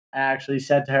I actually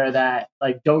said to her that,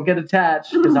 like, don't get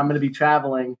attached because I'm going to be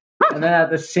traveling. And then at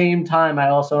the same time, I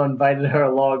also invited her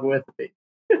along with me.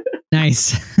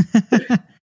 Nice.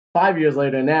 5 years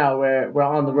later now, we're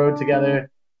on the road together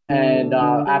and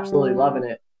absolutely loving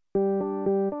it.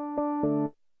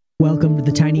 Welcome to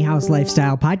the Tiny House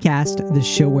Lifestyle Podcast, the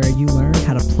show where you learn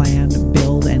how to plan,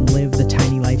 build, and live the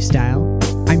tiny lifestyle.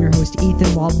 I'm your host,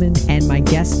 Ethan Waldman, and my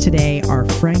guests today are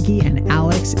Frankie and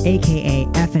Alex, aka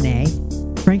F&A.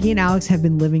 Frankie and Alex have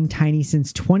been living tiny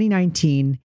since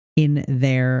 2019 in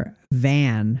their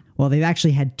van. Well, they've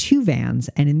actually had two vans,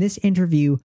 and in this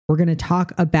interview, we're going to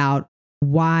talk about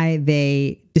why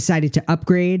they decided to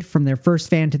upgrade from their first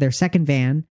van to their second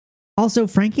van. Also,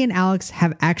 Frankie and Alex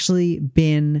have actually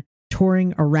been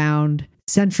touring around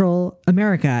Central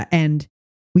America, and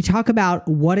we talk about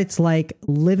what it's like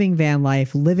living van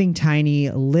life, living tiny,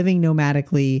 living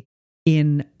nomadically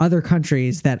in other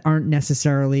countries that aren't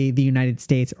necessarily the United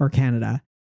States or Canada.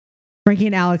 Frankie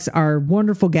and Alex are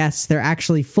wonderful guests. They're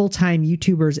actually full-time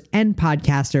YouTubers and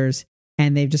podcasters,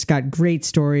 and they've just got great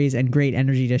stories and great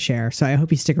energy to share. So I hope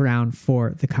you stick around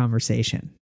for the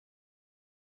conversation.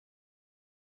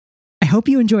 I hope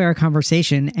you enjoy our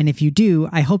conversation, and if you do,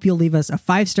 I hope you'll leave us a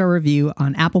 5-star review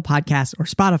on Apple Podcasts or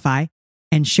Spotify,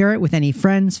 and share it with any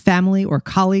friends, family, or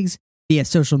colleagues via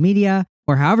social media,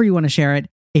 or however you want to share it,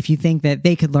 if you think that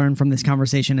they could learn from this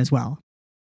conversation as well.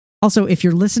 Also, if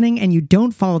you're listening and you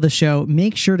don't follow the show,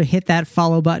 make sure to hit that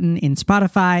follow button in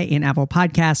Spotify, in Apple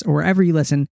Podcasts, or wherever you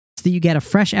listen, so that you get a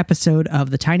fresh episode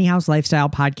of the Tiny House Lifestyle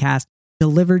Podcast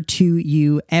delivered to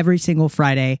you every single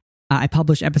Friday. I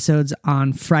publish episodes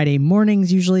on Friday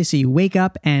mornings usually, so you wake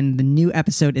up and the new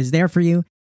episode is there for you.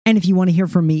 And if you want to hear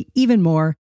from me even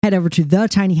more, head over to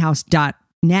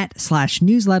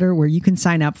thetinyhouse.net/newsletter, where you can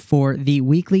sign up for the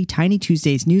weekly Tiny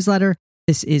Tuesdays newsletter.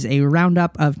 This is a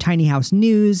roundup of Tiny House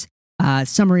news,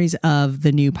 summaries of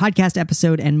the new podcast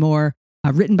episode, and more,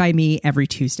 written by me every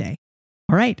Tuesday.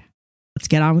 All right, let's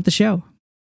get on with the show.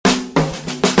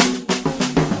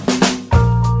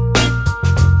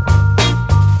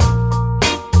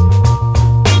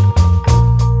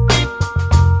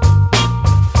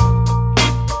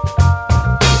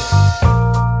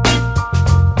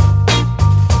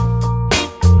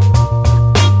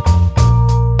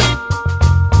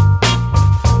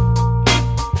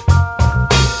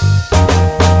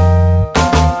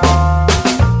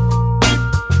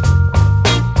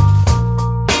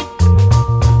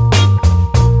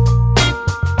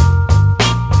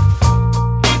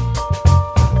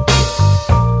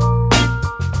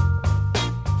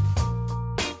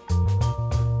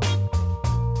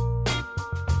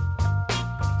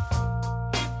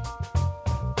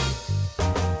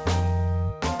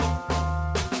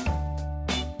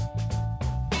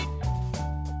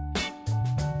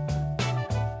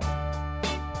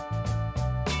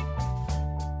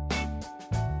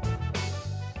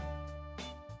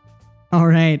 All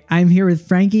right, I'm here with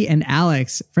Frankie and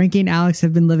Alex. Frankie and Alex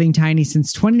have been living tiny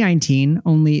since 2019,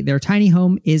 only their tiny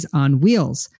home is on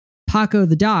wheels. Paco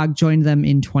the dog joined them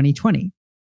in 2020.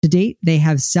 To date, they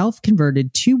have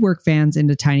self-converted 2 work vans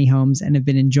into tiny homes and have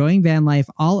been enjoying van life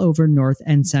all over North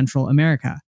and Central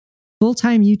America.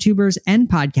 Full-time YouTubers and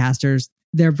podcasters,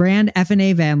 their brand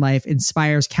F&A Van Life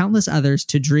inspires countless others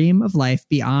to dream of life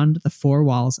beyond the 4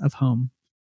 walls of home.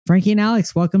 Frankie and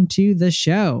Alex, welcome to the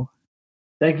show.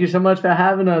 Thank you so much for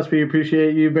having us. We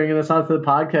appreciate you bringing us onto the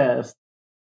podcast.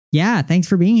 Yeah, thanks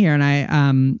for being here.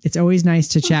 And it's always nice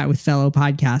to chat with fellow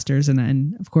podcasters.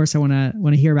 And of course, I want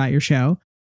to hear about your show.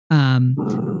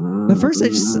 But first, I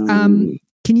just can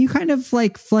you kind of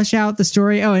like flesh out the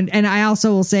story? Oh, and I also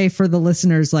will say for the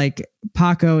listeners, like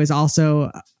Paco is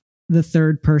also the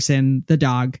third person, the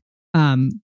dog.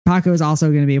 Paco is also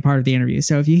going to be a part of the interview.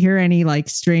 So if you hear any like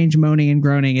strange moaning and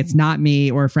groaning, it's not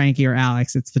me or Frankie or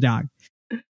Alex. It's the dog.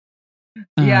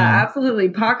 Yeah, absolutely.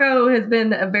 Paco has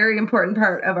been a very important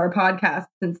part of our podcast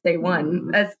since day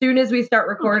one. As soon as we start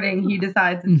recording, he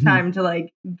decides it's time to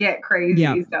like get crazy.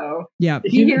 Yeah. So yeah,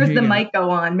 he hears the mic go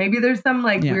on. Maybe there's some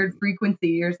like weird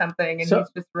frequency or something, and he's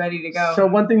just ready to go. So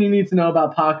one thing you need to know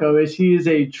about Paco is he is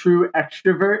a true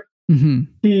extrovert. Mm-hmm.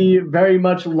 He very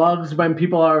much loves when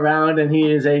people are around, and he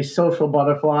is a social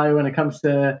butterfly when it comes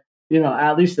to,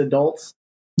 at least adults.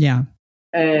 Yeah.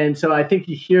 And so I think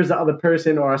he hears the other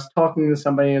person or us talking to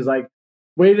somebody and is like,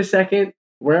 wait a second,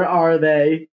 where are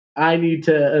they? I need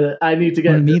to get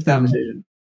into this conversation.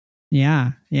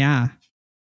 Yeah. Yeah.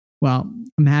 Well,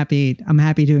 I'm happy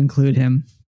to include him.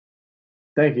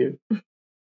 Thank you.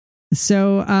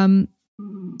 So,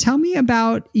 tell me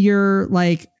about your,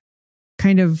 like,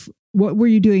 kind of, what were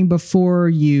you doing before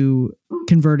you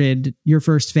converted your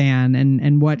first van,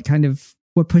 and what kind of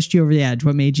what pushed you over the edge?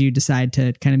 What made you decide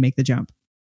to kind of make the jump?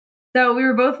 So we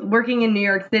were both working in New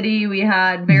York City. We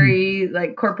had very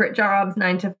like corporate jobs,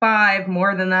 9 to 5,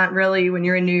 more than that really. When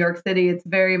you're in New York City, it's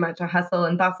very much a hustle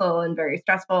and bustle and very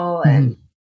stressful. And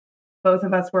both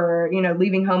of us were,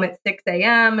 leaving home at 6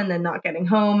 a.m. and then not getting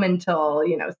home until,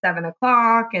 7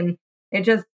 o'clock. And it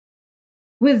just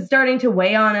was starting to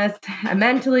weigh on us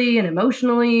mentally and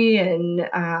emotionally.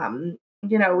 And,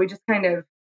 we just kind of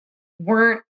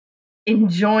weren't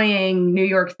enjoying New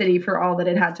York City for all that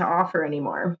it had to offer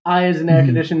anymore. I, as an air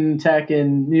conditioning tech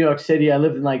in New York City, I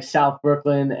lived in like South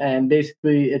Brooklyn, and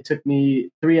basically it took me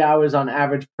 3 hours on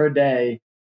average per day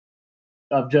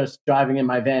of just driving in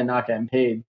my van, not getting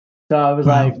paid. So I was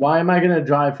like, why am I going to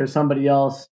drive for somebody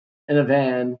else in a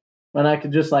van when I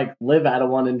could just like live out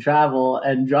of one and travel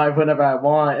and drive whenever I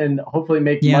want and hopefully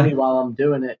make money while I'm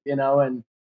doing it, and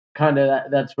kind of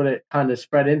that's what it kind of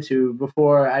spread into.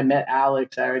 Before I met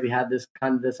Alex, I already had this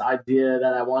idea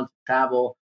that I wanted to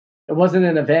travel. It wasn't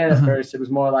in a van at first. It was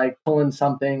more like pulling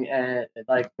something and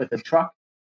like with a truck.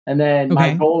 And then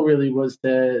my goal really was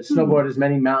to snowboard as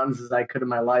many mountains as I could in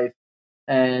my life.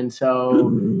 And so,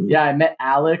 I met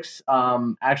Alex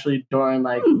actually during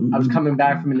I was coming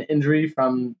back from an injury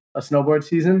from a snowboard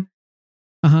season.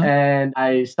 And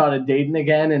I started dating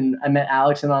again, and I met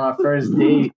Alex, and on our first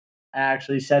date, I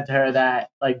actually said to her that,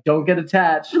 don't get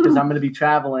attached because I'm going to be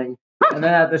traveling. And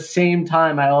then at the same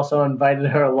time, I also invited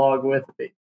her along with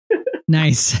me.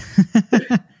 Nice.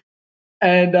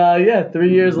 And 5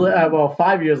 years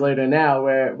later now,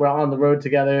 we're on the road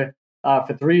together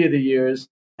for 3 of the years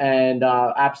and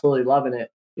absolutely loving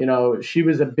it. She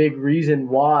was a big reason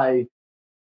why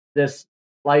this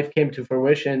life came to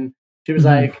fruition. She was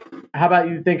like, how about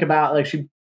you think about, she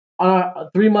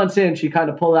 3 months in, she kind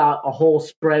of pulled out a whole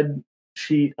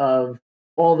spreadsheet of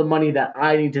all the money that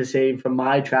I need to save from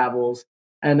my travels.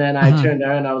 And then I turned to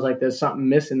her and I was like, there's something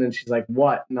missing. And she's like,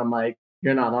 what? And I'm like,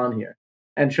 you're not on here.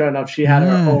 And sure enough, she had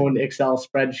her own Excel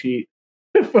spreadsheet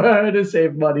for her to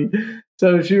save money.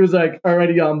 So she was like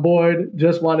already on board,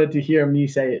 just wanted to hear me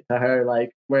say it to her,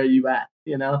 like, where are you at?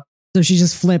 So she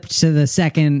just flipped to the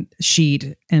second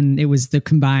sheet and it was the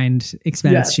combined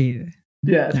expense sheet.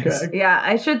 Yeah, that's correct. Yeah,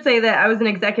 I should say that I was an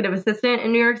executive assistant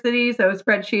in New York City, so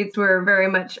spreadsheets were very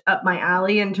much up my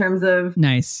alley in terms of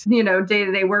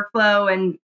day-to-day workflow.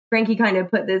 And Frankie kind of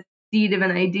put this seed of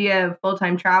an idea of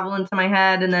full-time travel into my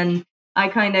head, and then I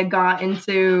kind of got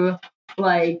into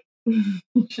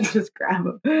you should just grab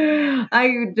them.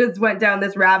 I just went down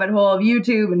this rabbit hole of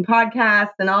YouTube and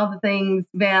podcasts and all the things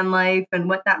van life and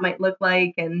what that might look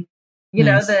like, and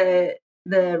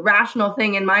the rational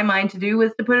thing in my mind to do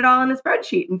was to put it all in a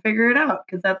spreadsheet and figure it out,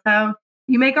 because that's how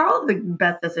you make all of the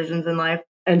best decisions in life.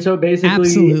 And so basically,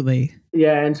 absolutely.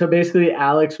 Yeah. And so basically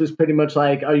Alex was pretty much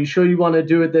like, are you sure you want to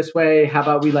do it this way? How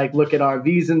about we look at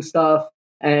RVs and stuff?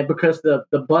 And because the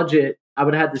budget, I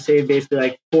would have to save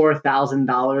basically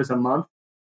 $4,000 a month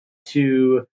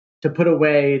to put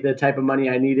away the type of money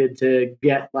I needed to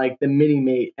get the mini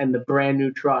mate and the brand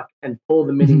new truck and pull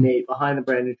the mini mate behind the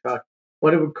brand new truck.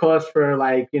 What it would cost for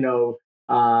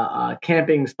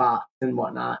camping spots and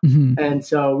whatnot. And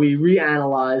so we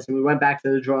reanalyzed and we went back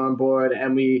to the drawing board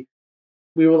and we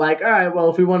were like, all right, well,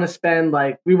 if we want to spend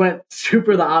we went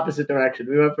super the opposite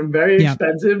direction. We went from very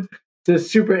expensive to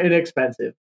super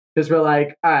inexpensive, because we're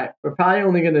like, all right, we're probably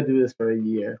only going to do this for a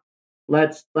year.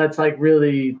 Let's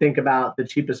really think about the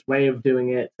cheapest way of doing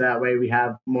it. So that way we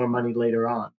have more money later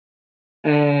on.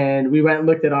 And we went and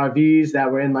looked at RVs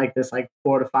that were in this $4,000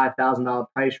 to $5,000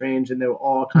 price range, and they were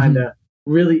all kind of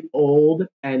really old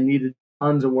and needed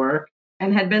tons of work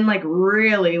and had been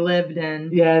really lived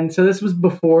in. Yeah, and so this was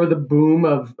before the boom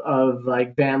of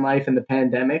van life and the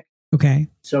pandemic. Okay,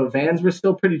 so vans were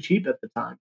still pretty cheap at the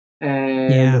time,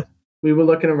 and we were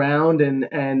looking around,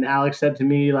 and Alex said to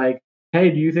me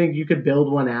hey, do you think you could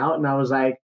build one out? And I was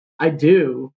like, I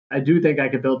do think I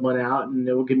could build one out, and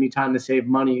it will give me time to save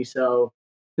money. So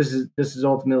this is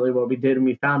ultimately what we did, and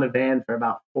we found a van for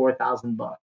about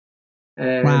 $4,000.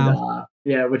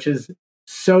 And which is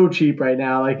so cheap right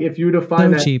now. If you were to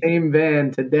find same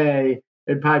van today,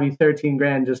 it'd probably be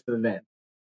 $13,000 just for the van.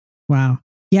 Wow.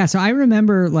 Yeah. So I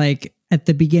remember at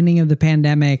the beginning of the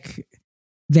pandemic,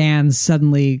 vans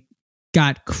suddenly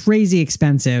got crazy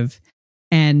expensive,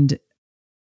 and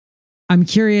I'm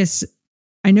curious.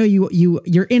 I know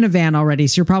you're in a van already,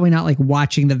 so you're probably not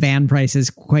watching the van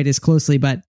prices quite as closely,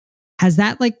 but has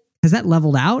that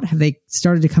leveled out? Have they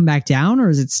started to come back down, or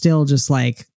is it still just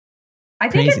I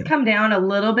think it's come down a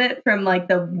little bit from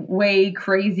the way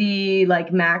crazy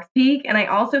max peak. And I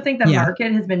also think the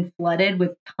market has been flooded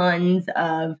with tons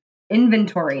of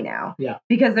inventory now. Yeah.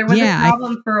 Because there was a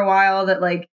problem for a while that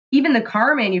like even the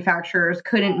car manufacturers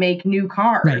couldn't make new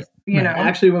cars. Right. You know,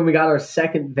 actually, when we got our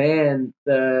second van,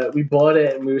 we bought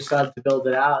it and we started to build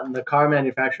it out, and the car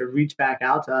manufacturer reached back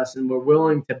out to us and were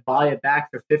willing to buy it back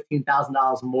for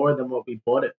 $15,000 more than what we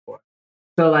bought it for.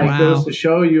 So, like, goes to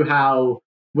show you how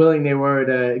willing they were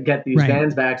to get these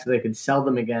vans back so they could sell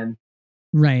them again.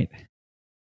 Right.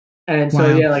 And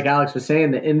so, yeah, like Alex was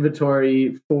saying, the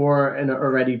inventory for an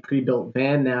already pre-built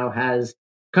van now has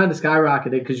kind of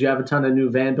skyrocketed because you have a ton of new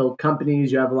van build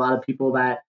companies. You have a lot of people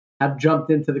that have jumped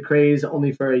into the craze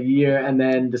only for a year and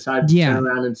then decided to turn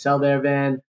around and sell their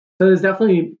van. So there's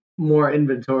definitely more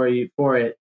inventory for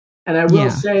it. And I will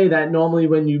say that normally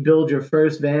when you build your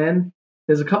first van,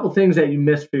 there's a couple things that you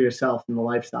miss for yourself in the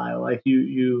lifestyle. Like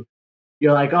you're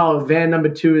like, oh, van number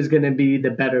 2 is going to be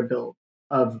the better build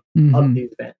of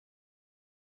these vans.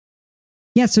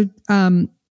 Yeah. So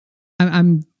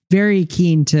I'm very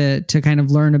keen to kind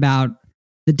of learn about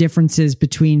the differences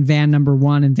between van number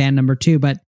 1 and van number 2,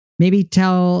 but maybe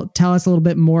tell us a little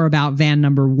bit more about van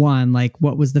number 1. Like,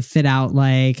 what was the fit out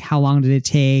like? How long did it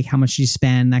take? How much did you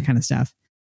spend? That kind of stuff.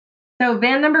 So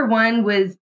van number 1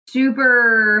 was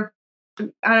super,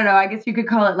 I don't know, I guess you could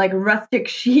call it like rustic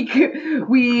chic.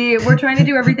 We were trying to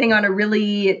do everything on a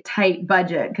really tight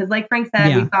budget. Because like Frank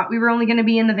said, we thought we were only going to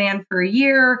be in the van for a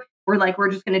year.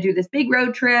 We're just going to do this big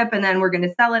road trip and then we're going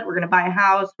to sell it. We're going to buy a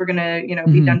house. We're going to,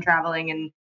 be done traveling.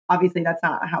 And obviously that's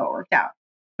not how it worked out.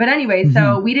 But anyway,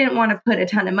 so we didn't want to put a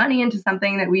ton of money into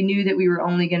something that we knew that we were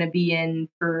only going to be in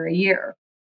for a year.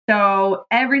 So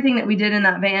everything that we did in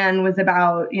that van was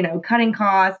about, cutting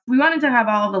costs. We wanted to have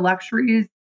all the luxuries,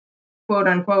 quote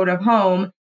unquote, of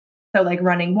home. So like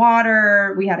running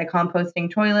water, we had a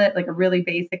composting toilet, like a really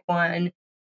basic one.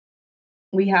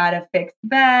 We had a fixed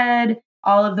bed.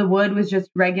 All of the wood was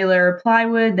just regular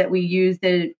plywood that we used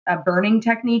a burning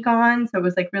technique on. So it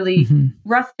was like really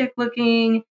rustic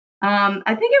looking.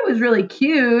 I think it was really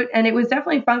cute and it was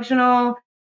definitely functional.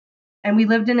 And we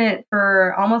lived in it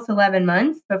for almost 11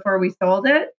 months before we sold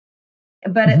it.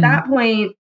 But at that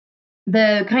point,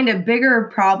 the kind of bigger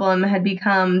problem had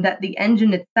become that the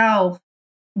engine itself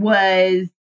was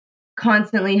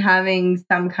constantly having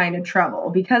some kind of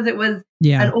trouble because it was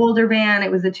an older van.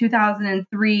 It was a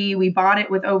 2003. We bought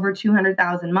it with over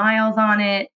 200,000 miles on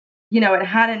it. It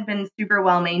hadn't been super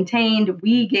well maintained.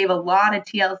 We gave a lot of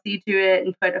TLC to it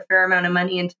and put a fair amount of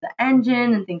money into the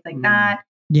engine and things like that.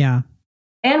 Yeah.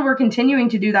 And we're continuing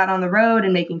to do that on the road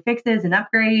and making fixes and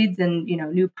upgrades and,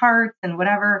 new parts and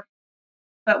whatever.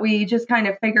 But we just kind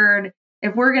of figured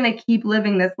if we're going to keep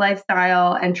living this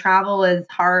lifestyle and travel as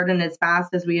hard and as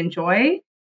fast as we enjoy,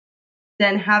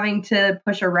 then having to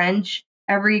push a wrench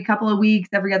every couple of weeks,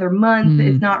 every other month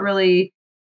is not really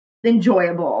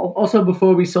enjoyable. Also,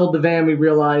 before we sold the van, we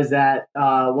realized that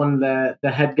one of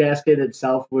the head gasket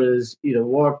itself was either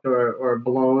warped or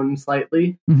blown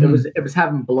slightly. It was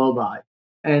having blow by.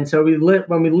 And so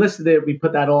when we listed it, we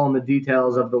put that all in the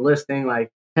details of the listing, like,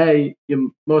 hey, you're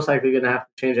most likely going to have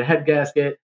to change a head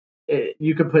gasket.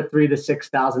 You could put $3,000 to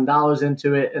 $6,000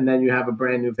 into it, and then you have a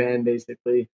brand new van,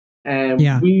 basically.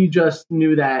 And we just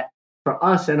knew that for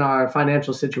us and our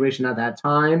financial situation at that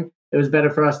time, it was better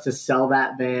for us to sell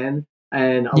that van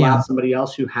and allow somebody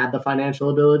else who had the financial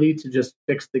ability to just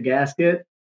fix the gasket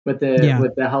with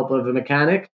the help of a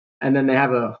mechanic, and then they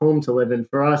have a home to live in.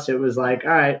 For us, it was like,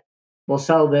 all right, we'll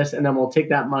sell this, and then we'll take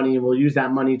that money and we'll use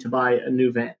that money to buy a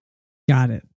new van. Got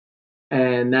it.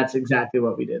 And that's exactly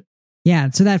what we did.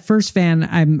 Yeah. So that first van,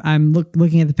 I'm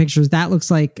looking at the pictures. That looks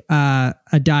like a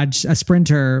Dodge, a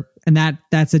Sprinter, and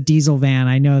that's a diesel van.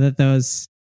 I know that those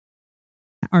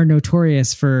are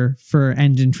notorious for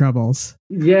engine troubles.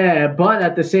 Yeah, but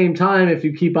at the same time, if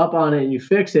you keep up on it and you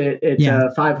fix it, it's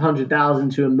a 500,000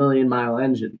 to 1 million mile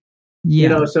engine.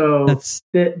 Yeah, so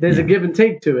there's a give and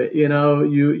take to it.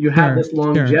 You have this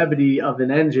longevity of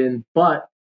an engine, but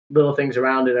little things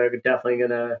around it are definitely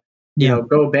gonna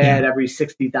go bad every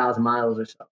 60,000 miles or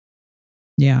so.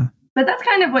 Yeah. But that's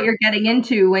kind of what you're getting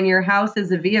into when your house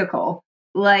is a vehicle.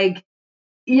 Like,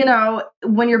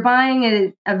 when you're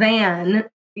buying a van,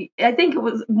 I think it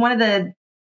was one of the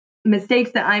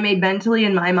mistakes that I made mentally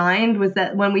in my mind was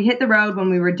that when we hit the road, when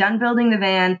we were done building the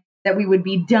van, that we would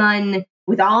be done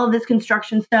with all of this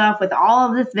construction stuff, with all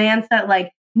of this van stuff.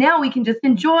 Like, now we can just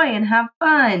enjoy and have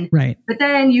fun. Right. But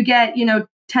then you get,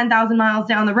 10,000 miles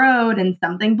down the road and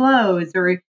something blows,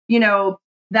 or,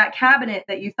 that cabinet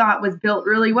that you thought was built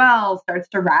really well starts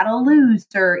to rattle loose,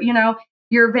 or,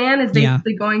 your van is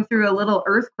basically going through a little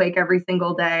earthquake every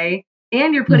single day,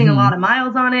 and you're putting a lot of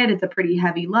miles on it. It's a pretty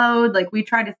heavy load. Like, we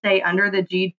try to stay under the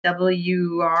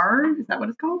GWR. Is that what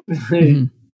it's called?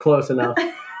 Close enough.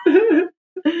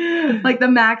 Like the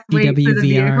max weight for the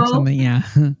vehicle. Or something, yeah.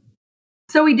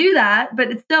 So we do that, but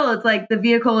it's like the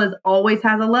vehicle always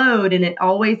has a load and it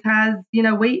always has,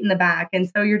 weight in the back.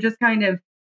 And so you're just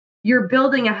you're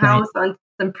building a house on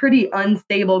some pretty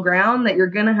unstable ground that you're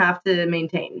going to have to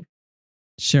maintain.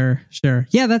 Sure.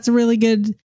 Yeah, that's a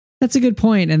good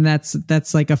point. And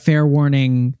that's like a fair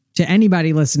warning to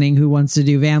anybody listening who wants to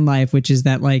do van life, which is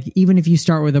that like, even if you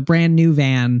start with a brand new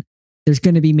van, there's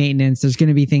going to be maintenance. There's going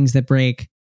to be things that break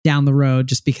down the road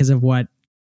just because of what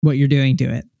you're doing to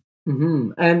it.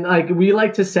 Mm-hmm. And like, we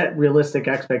like to set realistic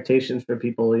expectations for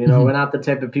people. Mm-hmm. We're not the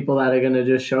type of people that are going to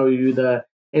just show you the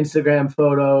Instagram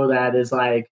photo that is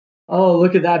like, oh,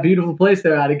 look at that beautiful place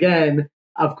they're at again.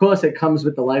 Of course, it comes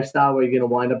with the lifestyle where you're going to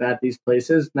wind up at these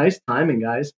places. Nice timing,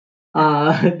 guys.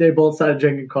 They both started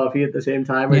drinking coffee at the same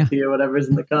time, or tea, or whatever's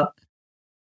in the cup.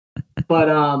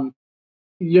 But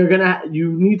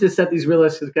you need to set these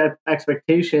realistic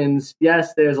expectations.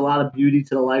 Yes, there's a lot of beauty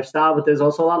to the lifestyle, but there's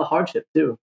also a lot of hardship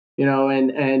too.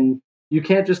 And you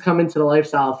can't just come into the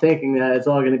lifestyle thinking that it's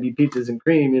all going to be peaches and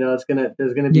cream. There's going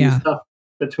to be stuff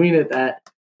between it that,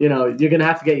 you're going to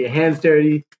have to get your hands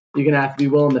dirty. You're going to have to be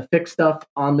willing to fix stuff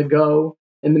on the go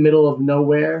in the middle of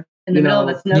nowhere. In the middle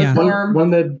of a snowstorm.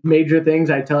 One of the major things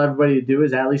I tell everybody to do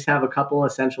is at least have a couple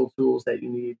essential tools that you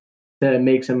need to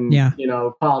make some,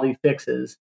 quality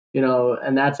fixes,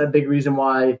 and that's a big reason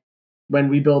why when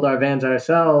we build our vans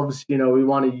ourselves, we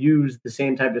want to use the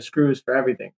same type of screws for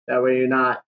everything. That way you're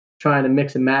not trying to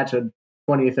mix and match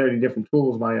 20 or 30 different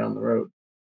tools while you're on the road.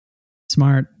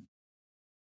 Smart.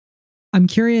 I'm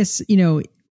curious,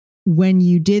 when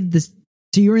you did this,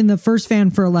 so you were in the first van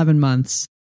for 11 months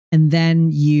and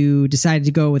then you decided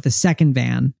to go with a second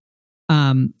van.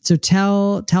 So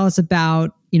tell us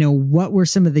about, what were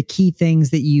some of the key things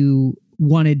that you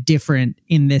wanted different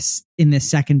in this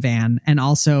second van? And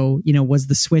also, was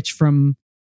the switch from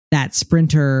that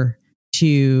Sprinter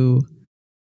to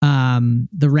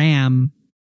the Ram,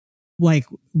 like,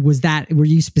 were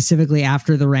you specifically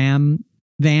after the Ram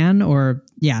van, or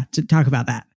to talk about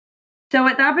that? So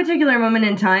at that particular moment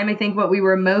in time, I think what we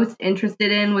were most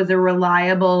interested in was a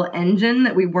reliable engine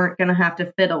that we weren't going to have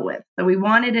to fiddle with. So we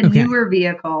wanted a newer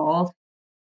vehicle,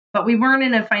 but we weren't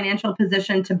in a financial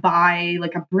position to buy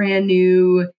like a brand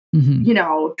new,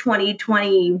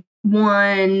 2021,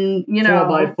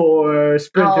 4x4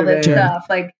 Sprinter all this van. stuff.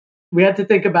 Like, we had to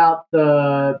think about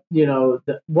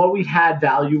what we had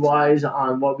value wise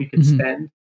on what we could spend.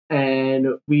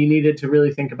 And we needed to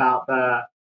really think about the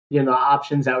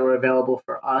options that were available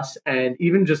for us, and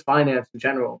even just finance in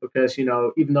general, because,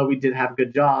 even though we did have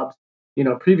good jobs,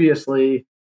 previously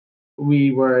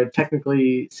we were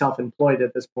technically self-employed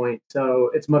at this point.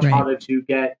 So it's much harder to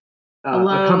get a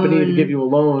company to give you a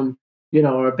loan,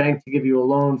 or a bank to give you a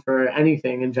loan for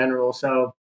anything in general.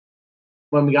 So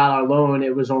when we got our loan,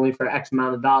 it was only for X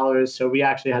amount of dollars. So we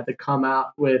actually had to come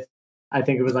out with, I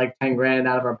think it was like 10 grand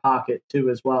out of our pocket too,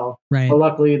 as well. Right. But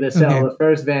luckily the sale of the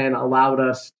first van allowed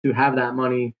us to have that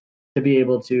money to be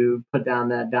able to put down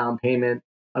that down payment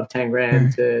of 10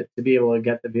 grand to be able to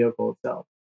get the vehicle itself.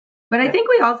 But I think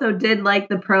we also did like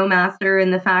the ProMaster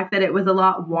in the fact that it was a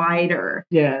lot wider.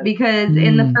 Yeah. Because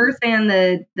in the first van,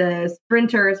 the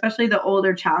Sprinter, especially the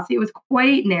older chassis, was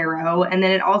quite narrow. And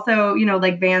then it also,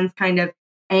 like vans kind of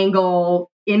angle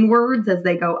inwards as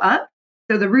they go up.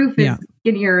 So the roof is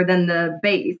skinnier than the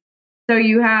base. So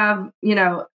you have,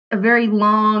 a very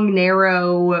long,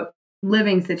 narrow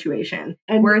living situation.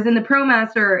 And whereas in the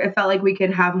ProMaster, it felt like we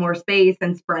could have more space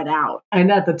and spread out.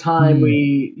 And at the time,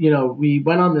 we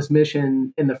went on this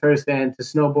mission in the first van to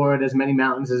snowboard as many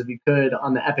mountains as we could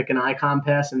on the Epic and Icon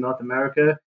Pass in North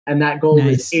America. And that goal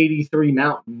was 83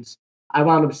 mountains. I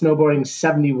wound up snowboarding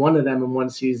 71 of them in one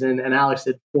season, and Alex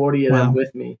did 40 of them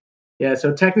with me. Yeah,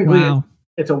 so technically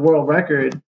it's a world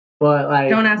record, but like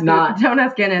don't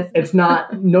ask Guinness. It's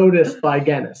not noticed by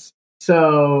Guinness.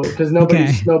 So because nobody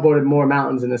snowboarded more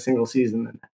mountains in a single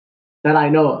season that I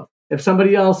know of. If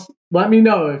somebody else, let me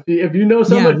know. If you know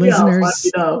somebody else, let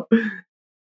me know.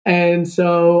 And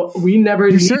so we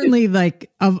never certainly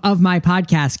like of my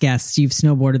podcast guests, you've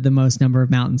snowboarded the most number of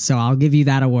mountains. So I'll give you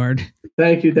that award.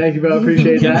 Thank you, bro.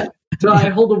 Appreciate that. So I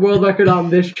hold the world record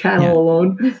on this channel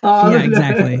alone.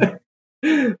 Exactly.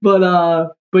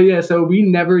 But yeah, so we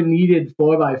never needed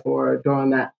 4x4 during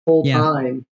that whole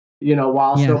time,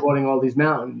 while snowboarding all these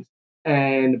mountains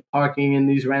and parking in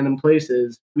these random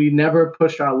places. We never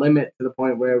pushed our limit to the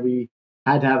point where we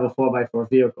had to have a 4x4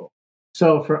 vehicle.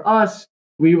 So for us,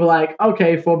 we were like,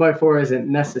 okay, 4x4 isn't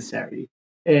necessary.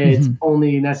 It's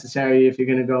only necessary if you're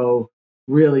going to go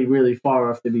really, really far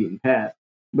off the beaten path,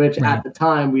 which at the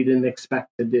time we didn't expect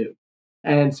to do.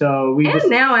 And so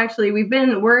now actually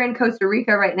we're in Costa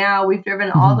Rica right now. We've driven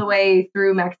all the way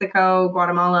through Mexico,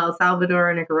 Guatemala, El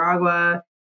Salvador, Nicaragua.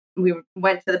 We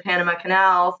went to the Panama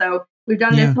Canal. So we've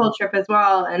done this whole trip as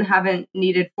well and haven't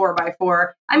needed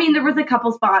 4x4. I mean, there was a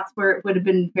couple spots where it would have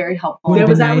been very helpful. There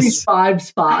was at least 5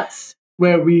 spots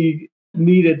where we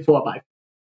needed 4x4.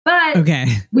 But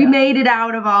we made it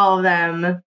out of all of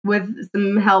them with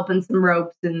some help and some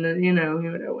ropes and,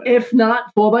 whatever. If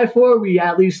not 4x4, we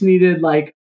at least needed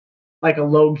like a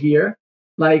low gear.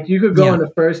 Like you could go into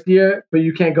first gear, but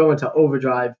you can't go into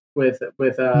overdrive with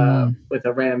a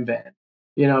Ram van.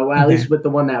 At least with the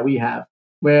one that we have,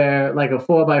 where like a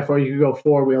 4x4, you could go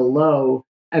 4-wheel low,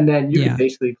 and then you can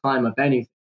basically climb up anything.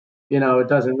 It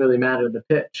doesn't really matter the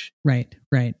pitch. Right.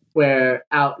 Where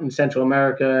out in Central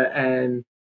America and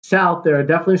South, there are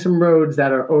definitely some roads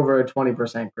that are over a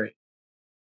 20% grade.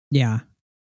 Yeah.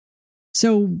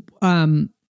 So,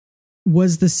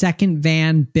 was the second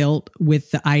van built with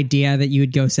the idea that you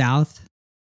would go south?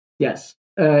 Yes,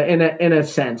 in a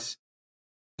sense.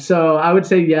 So I would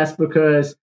say yes,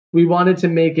 because we wanted to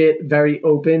make it very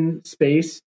open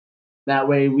space. That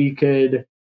way we could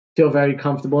feel very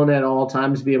comfortable in it at all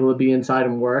times, be able to be inside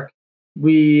and work.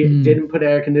 We didn't put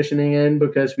air conditioning in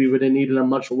because we would have needed a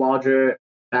much larger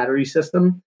battery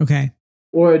system. Okay.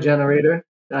 Or a generator.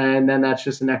 And then that's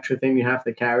just an extra thing you have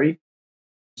to carry.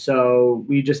 So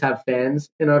we just have fans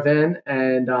in our van.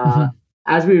 And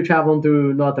as we were traveling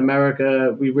through North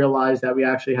America, we realized that we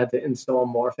actually had to install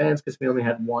more fans because we only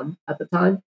had one at the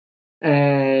time.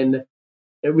 And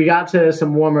we got to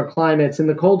some warmer climates. In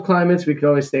the cold climates, we could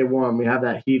always stay warm. We have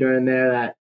that heater in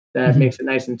there that makes it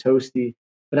nice and toasty.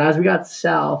 But as we got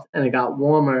south and it got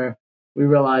warmer, we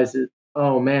realized that,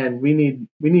 oh man, we need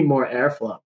more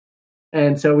airflow.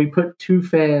 And so we put 2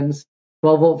 fans,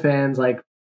 12-volt fans, like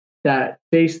that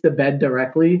face the bed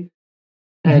directly,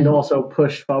 and also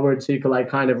push forward so you could like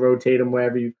kind of rotate them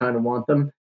wherever you kind of want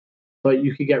them. But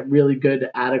you could get really good,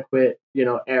 adequate,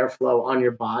 airflow on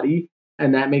your body,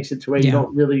 and that makes it to where you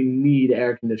don't really need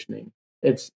air conditioning.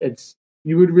 It's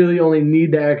you would really only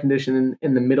need the air conditioning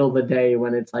in the middle of the day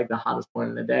when it's like the hottest point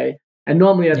of the day. And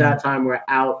normally at that time we're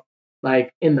out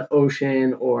like in the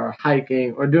ocean or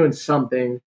hiking or doing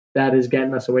something that is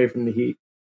getting us away from the heat.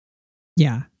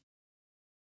 Yeah.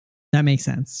 That makes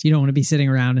sense. You don't want to be sitting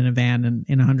around in a van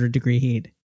in 100-degree heat.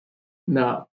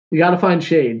 No. You got to find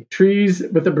shade. Trees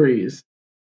with a breeze.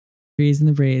 Trees in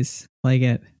the breeze. Like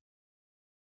it.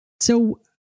 So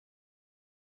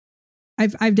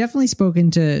I've definitely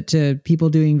spoken to people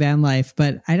doing van life,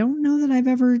 but I don't know that I've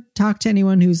ever talked to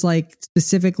anyone who's like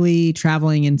specifically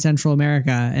traveling in Central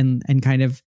America and kind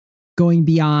of going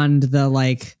beyond the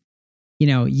like,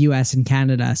 US and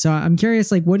Canada. So I'm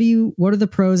curious, like, what are the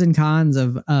pros and cons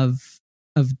of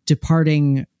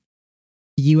departing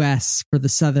the US for the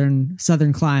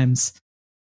southern climes?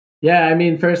 Yeah, I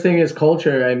mean, first thing is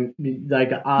culture. I'm like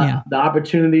the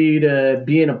opportunity to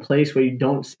be in a place where you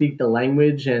don't speak the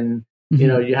language, and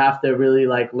you have to really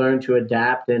like learn to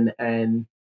adapt, and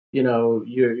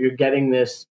you're getting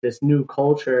this new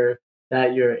culture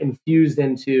that you're infused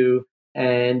into,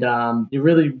 and you're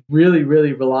really, really,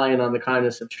 really relying on the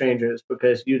kindness of strangers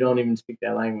because you don't even speak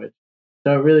their language.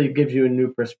 So it really gives you a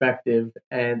new perspective,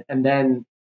 and then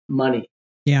money.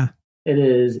 Yeah, it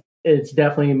is. It's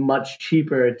definitely much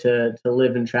cheaper to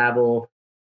live and travel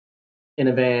in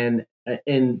a van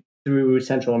through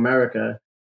Central America.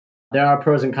 There are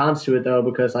pros and cons to it though,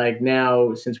 because like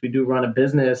now, since we do run a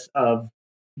business of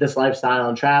this lifestyle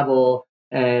and travel,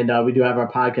 and we do have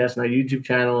our podcast and our YouTube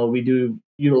channel, we do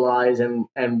utilize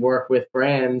and work with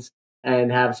brands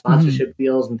and have sponsorship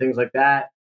deals and things like that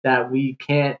we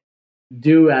can't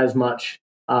do as much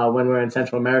when we're in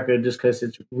Central America, just because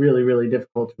it's really, really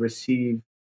difficult to receive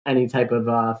any type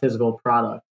of physical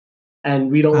product.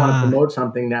 And we don't want to promote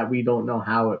something that we don't know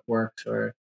how it works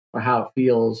or how it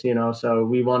feels, so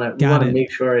we want to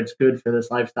make sure it's good for this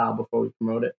lifestyle before we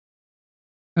promote it.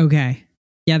 Okay.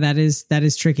 Yeah, that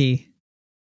is tricky.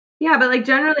 Yeah, but like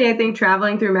generally I think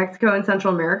traveling through Mexico and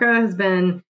Central America has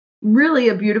been really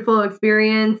a beautiful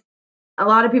experience. A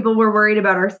lot of people were worried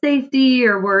about our safety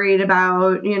or worried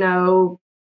about,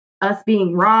 us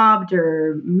being robbed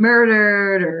or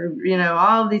murdered or,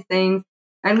 all of these things.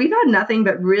 And we've had nothing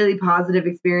but really positive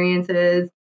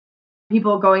experiences.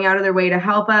 People going out of their way to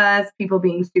help us, people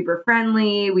being super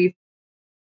friendly. We've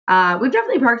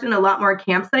definitely parked in a lot more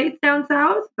campsites down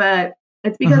south, but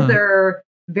it's because they're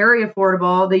very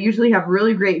affordable. They usually have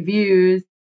really great views,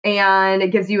 and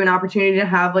it gives you an opportunity to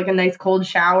have like a nice cold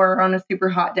shower on a super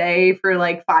hot day for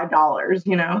like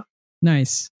 $5,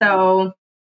 Nice. So,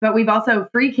 but we've also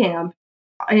free camp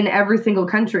in every single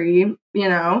country,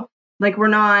 Like we're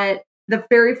not, the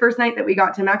very first night that we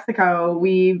got to Mexico,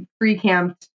 we free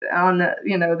camped on the,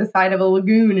 the side of a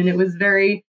lagoon. And it was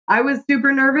I was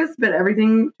super nervous, but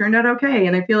everything turned out okay.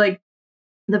 And I feel like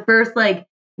the first like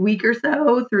week or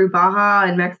so through Baja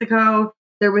and Mexico,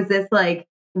 there was this like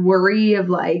worry of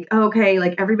like, okay,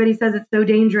 like everybody says it's so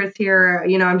dangerous here.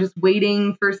 I'm just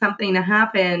waiting for something to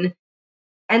happen.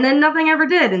 And then nothing ever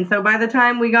did. And so by the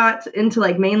time we got into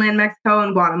like mainland Mexico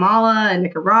and Guatemala and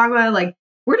Nicaragua, like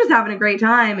we're just having a great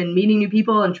time and meeting new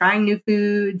people and trying new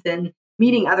foods and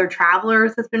meeting other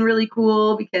travelers has been really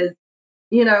cool because,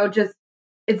 just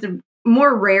it's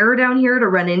more rare down here to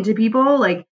run into people.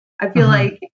 Like I feel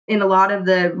like in a lot of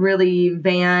the really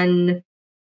van,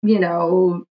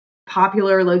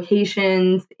 popular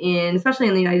locations especially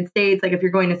in the United States, like if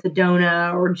you're going to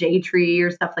Sedona or J-Tree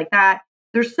or stuff like that,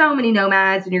 there's so many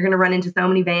nomads and you're going to run into so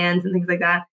many vans and things like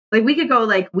that. Like we could go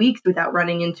like weeks without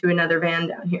running into another van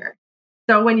down here.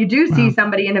 So when you do see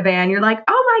somebody in a van, you're like,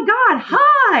 oh my God,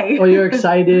 hi. Well, you're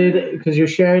excited because you're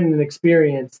sharing an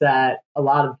experience that a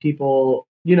lot of people,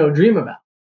 dream about.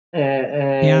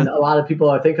 And a lot of people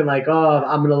are thinking like, oh,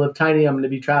 I'm going to live tiny. I'm going to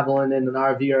be traveling in an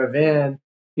RV or a van.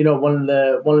 One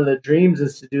of the dreams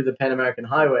is to do the Pan American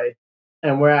Highway,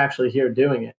 and we're actually here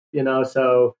doing it.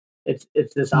 So it's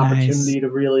this opportunity to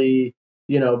really,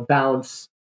 bounce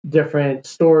different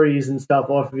stories and stuff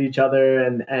off of each other,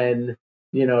 and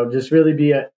just really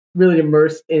be really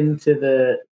immersed into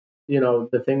the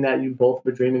thing that you both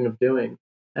were dreaming of doing,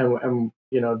 and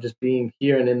just being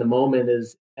here and in the moment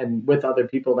and with other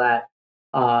people that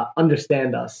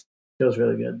understand us feels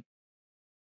really good.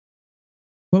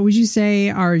 What would you say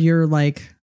are your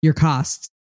costs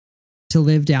to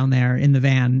live down there in the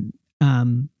van?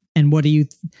 And what do you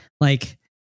like?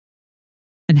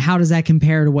 And how does that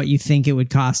compare to what you think it would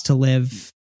cost to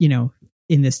live,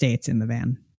 in the States in the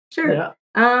van? Sure. Yeah.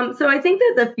 So I think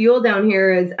that the fuel down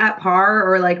here is at par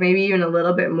or like maybe even a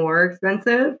little bit more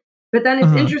expensive. But then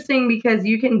it's interesting because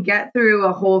you can get through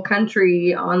a whole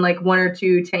country on like 1 or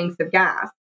 2 tanks of gas.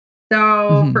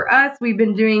 So for us, we've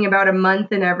been doing about a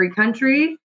month in every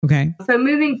country. Okay. So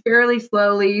moving fairly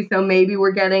slowly. So maybe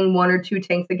we're getting 1 or 2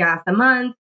 tanks of gas a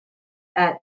month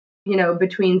at,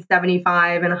 between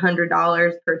 $75 and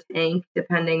 $100 per tank,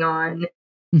 depending on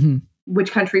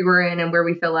which country we're in and where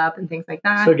we fill up and things like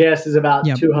that. So gas is about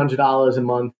 $200 a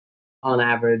month on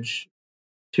average,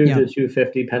 $200 to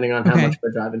 $250, depending on how much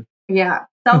we're driving. Yeah.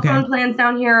 Cell phone plans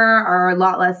down here are a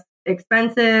lot less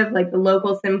expensive. Like the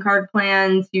local SIM card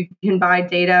plans, you can buy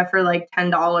data for like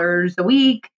 $10 a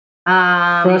week. For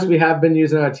us, we have been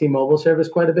using our T-Mobile service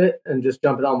quite a bit and just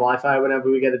jumping on Wi-Fi whenever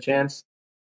we get a chance.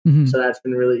 So that's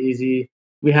been really easy.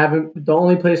 The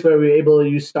only place where we were able to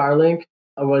use Starlink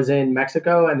was in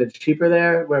Mexico, and it's cheaper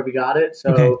there where we got it.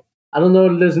 So I don't know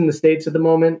what it is in the States at the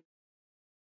moment.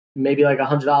 Maybe like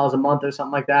 $100 a month or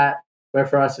something like that. Where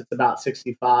for us, it's about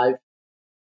 $65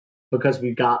 because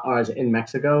we got ours in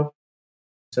Mexico.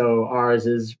 So ours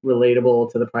is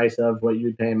relatable to the price of what you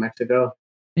would pay in Mexico.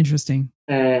 Interesting.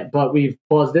 But we've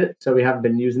paused it, so we haven't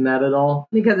been using that at all.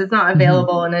 Because it's not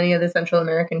available in any of the Central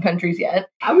American countries yet.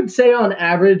 I would say on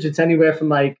average, it's anywhere from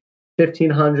like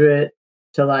 $1,500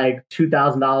 to like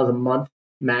 $2,000 a month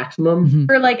maximum.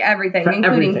 For like everything,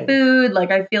 including food.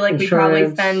 Like I feel like we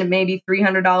probably spend maybe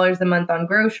 $300 a month on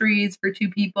groceries for 2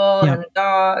 people and a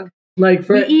dog. Like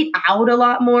we eat out a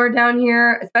lot more down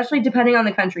here, especially depending on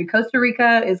the country. Costa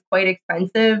Rica is quite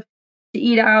expensive to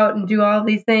eat out and do all of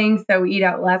these things. So we eat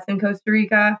out less in Costa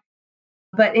Rica.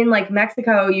 But in like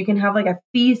Mexico, you can have like a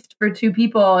feast for 2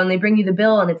 people and they bring you the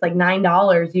bill and it's like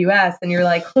 $9 US. And you're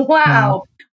like, wow,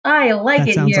 I like it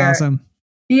here. That sounds awesome.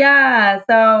 Yeah.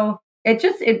 So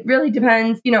it really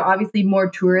depends, obviously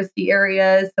more touristy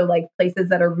areas. So like places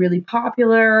that are really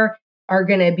popular are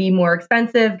going to be more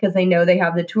expensive because they know they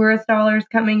have the tourist dollars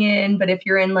coming in. But if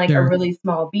you're in like a really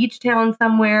small beach town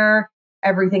somewhere,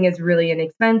 everything is really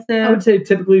inexpensive. I would say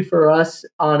typically for us,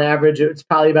 on average, it's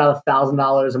probably about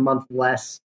 $1,000 a month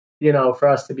less, for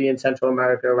us to be in Central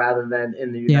America rather than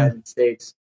in the United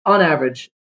States on average.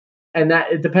 And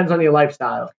that it depends on your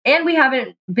lifestyle. And we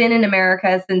haven't been in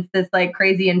America since this like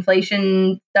crazy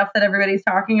inflation stuff that everybody's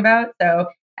talking about. So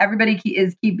everybody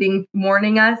is keeping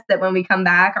warning us that when we come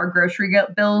back, our grocery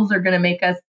bills are going to make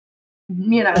us,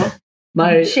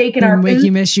 shaking our make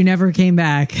you miss you never came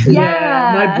back.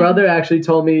 Yeah. My brother actually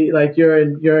told me, like, you're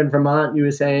in Vermont, you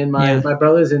were saying. My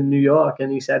brother's in New York,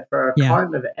 and he said for a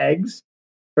carton of eggs,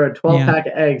 for a 12-pack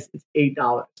of eggs, it's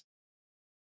 $8.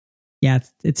 Yeah,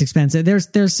 it's expensive.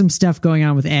 There's some stuff going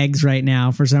on with eggs right now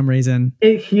for some reason.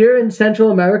 Here in Central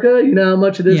America, you know how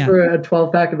much it is for a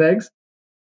 12-pack of eggs?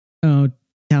 Oh,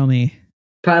 tell me.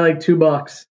 Probably like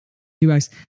 $2. $2.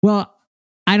 Well,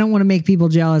 I don't want to make people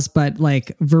jealous, but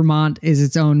like Vermont is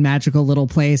its own magical little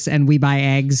place, and we buy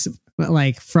eggs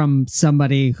like from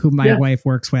somebody who my wife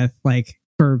works with, like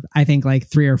for I think like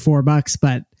 $3 or $4,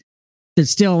 but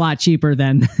it's still a lot cheaper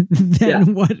than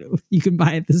what you can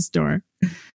buy at the store.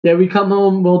 Yeah, we come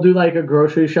home, we'll do like a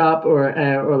grocery shop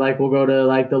or like we'll go to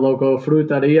like the local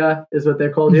fruteria is what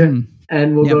they're called here.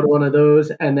 And we'll go to one of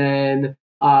those, and then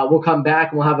we'll come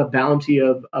back and we'll have a bounty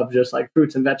of just like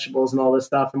fruits and vegetables and all this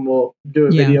stuff. And we'll do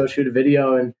a video, shoot a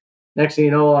video. And next thing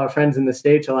you know, our friends in the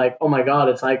States are like, oh my God,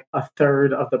 it's like a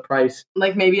third of the price.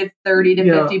 Like maybe it's $30 to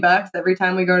 $50 every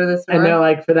time we go to the store. And they're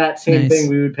like, for that same thing,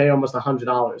 we would pay almost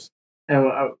 $100.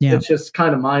 And it's just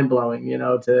kind of mind blowing, you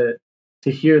know, to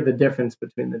hear the difference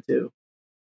between the two.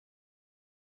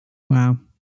 Wow.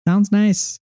 Sounds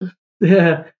nice.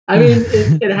 Yeah. I mean,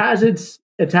 it has its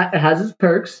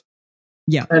perks.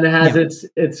 Yeah. And it has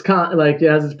its con, like it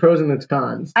has its pros and its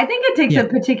cons. I think it takes a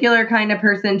particular kind of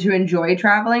person to enjoy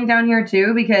traveling down here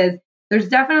too, because there's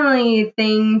definitely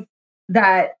things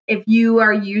that if you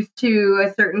are used to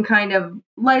a certain kind of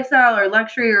lifestyle or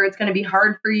luxury, or it's going to be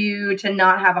hard for you to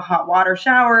not have a hot water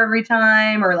shower every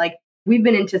time, or like we've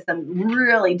been into some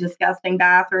really disgusting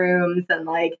bathrooms, and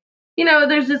like, you know,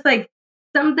 there's just like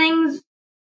some things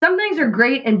are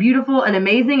great and beautiful and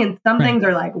amazing, and some things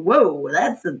are like, whoa,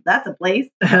 that's a place.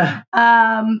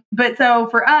 But so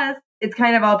for us, it's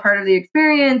kind of all part of the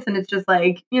experience, and it's just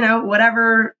like, you know,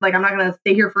 whatever, like I'm not going to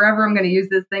stay here forever. I'm going to use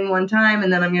this thing one time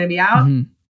and then I'm going to be out.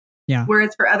 Yeah.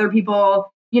 Whereas for other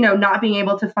people, you know, not being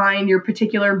able to find your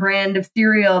particular brand of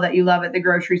cereal that you love at the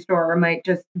grocery store might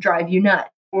just drive you nuts,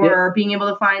 or being able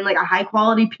to find like a high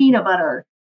quality peanut butter.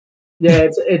 Yeah,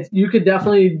 it's you could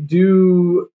definitely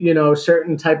do, you know,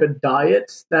 certain type of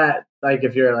diets that, like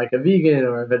if you're like a vegan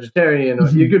or a vegetarian, or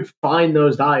you could find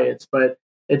those diets, but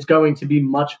it's going to be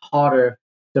much harder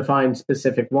to find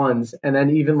specific ones. And then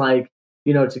even like,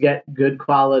 you know, to get good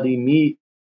quality meat,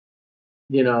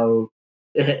 you know,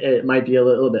 it might be a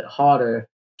little bit harder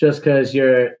just because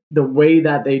the way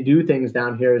that they do things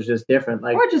down here is just different.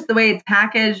 Like, or just the way it's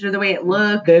packaged or the way it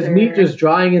looks. There's meat just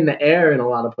drying in the air in a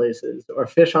lot of places, or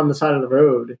fish on the side of the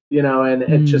road, you know, and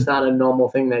it's just not a normal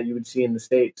thing that you would see in the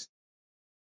States.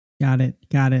 Got it.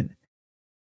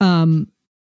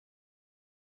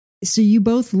 So you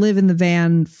both live in the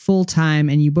van full time,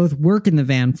 and you both work in the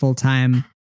van full time.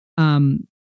 Do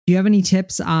you have any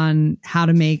tips on how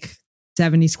to make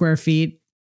 70 square feet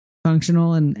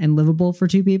functional and livable for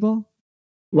two people?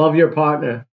 Love your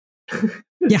partner.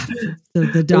 Yeah.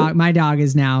 The dog, my dog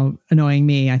is now annoying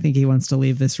me. I think he wants to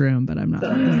leave this room, but I'm not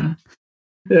letting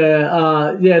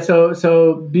him.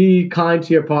 So be kind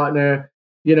to your partner,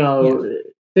 you know,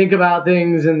 think about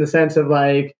things in the sense of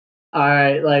like, all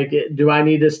right, like, do I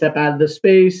need to step out of the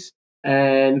space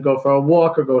and go for a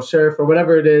walk or go surf or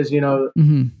whatever it is, you know,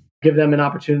 give them an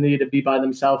opportunity to be by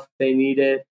themselves if they need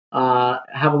it.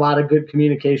 Have a lot of good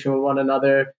communication with one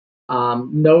another.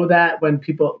 Know that when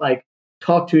people like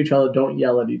talk to each other, don't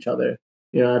yell at each other.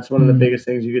 You know, that's one of the biggest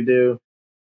things you could do.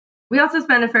 We also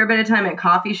spend a fair bit of time at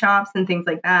coffee shops and things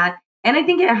like that. And I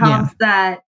think it helps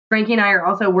that Frankie and I are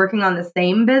also working on the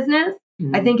same business.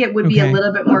 I think it would be a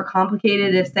little bit more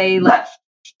complicated if, say, like,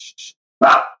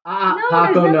 Paco,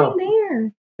 there's nothing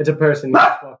there. It's a person. You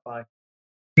just walk by.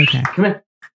 Okay. Come in.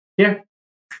 Here.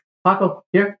 Paco,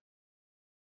 here.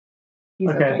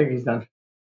 Okay, I think he's done.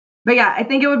 But yeah, I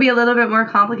think it would be a little bit more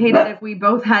complicated if we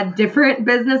both had different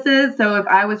businesses. So if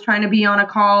I was trying to be on a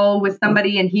call with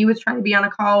somebody and he was trying to be on a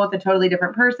call with a totally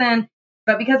different person,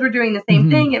 but because we're doing the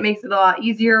same thing, it makes it a lot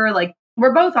easier. Like,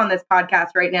 we're both on this podcast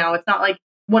right now. It's not like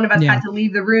one of us had to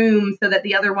leave the room so that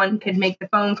the other one could make the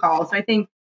phone call. So I think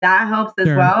that helps as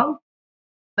well.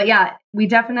 But yeah, we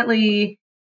definitely,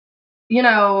 you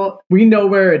know, we know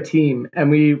we're a team,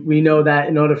 and we know that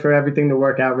in order for everything to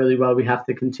work out really well, we have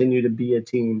to continue to be a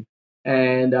team.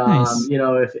 And you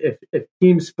know, if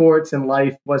team sports and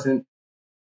life wasn't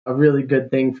a really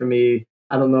good thing for me,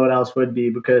 I don't know what else would be,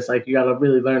 because like you got to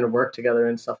really learn to work together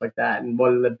and stuff like that. And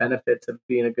what are the benefits of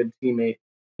being a good teammate,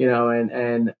 you know,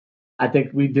 and I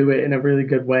think we do it in a really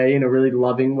good way, in a really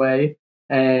loving way.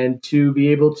 And to be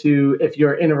able to, if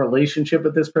you're in a relationship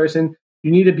with this person, you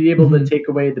need to be able to take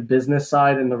away the business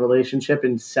side and the relationship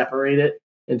and separate it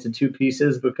into two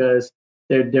pieces, because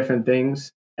they're different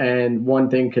things. And one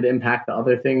thing could impact the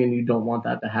other thing, and you don't want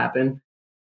that to happen.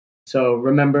 So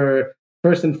remember,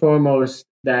 first and foremost,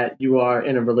 that you are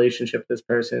in a relationship with this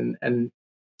person. And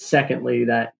secondly,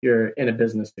 that you're in a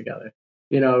business together,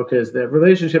 you know, because the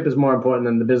relationship is more important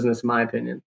than the business, in my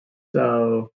opinion.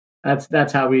 So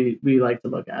that's how we like to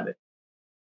look at it.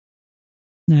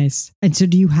 Nice. And so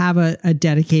do you have a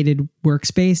dedicated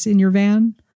workspace in your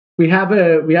van? We have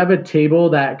a table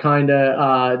that kind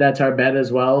of that's our bed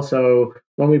as well. So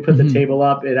when we put the table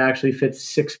up, it actually fits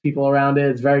 6 people around it.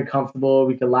 It's very comfortable.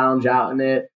 We can lounge out in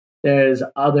it. There's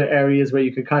other areas where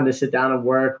you could kind of sit down and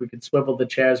work. We could swivel the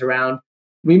chairs around.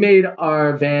 We made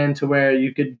our van to where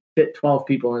you could fit 12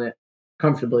 people in it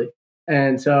comfortably.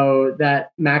 And so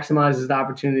that maximizes the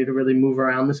opportunity to really move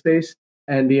around the space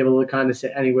and be able to kind of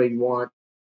sit any way you want.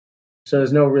 So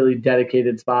there's no really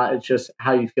dedicated spot. It's just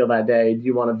how you feel that day. Do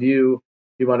you want a view?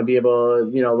 Do you want to be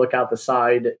able to, look out the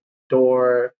side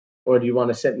door? Or do you want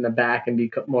to sit in the back and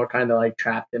be more kind of like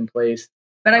trapped in place?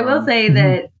 But I will say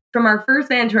that from our first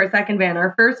van to our second van,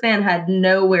 our first van had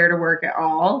nowhere to work at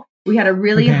all. We had a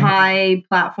really high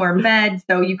platform bed,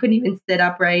 so you couldn't even sit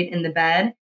upright in the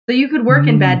bed. So you could work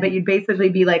in bed, but you'd basically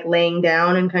be like laying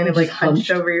down and kind of like hunched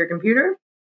over your computer.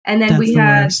 And then we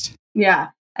had,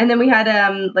 and then we had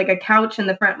like a couch in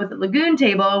the front with a lagoon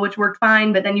table, which worked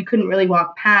fine, but then you couldn't really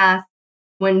walk past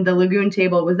when the lagoon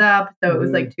table was up. So it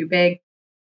was like too big.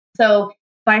 So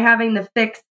by having the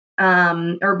fixed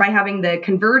or by having the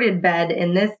converted bed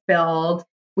in this build,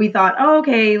 we thought,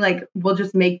 like we'll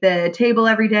just make the table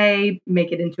every day,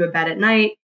 make it into a bed at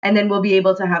night. And then we'll be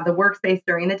able to have the workspace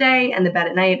during the day and the bed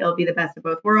at night. It'll be the best of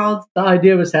both worlds. The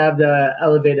idea was to have the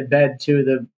elevated bed too,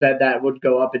 the bed that would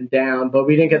go up and down, but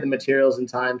we didn't get the materials in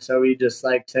time. So we just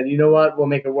said, you know what, we'll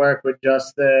make it work with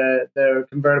just the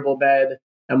convertible bed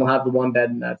and we'll have the one bed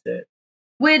and that's it.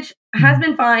 Which has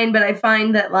been fine, but I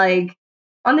find that like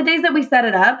on the days that we set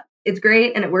it up, it's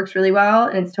great and it works really well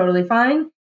and it's totally fine.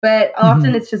 But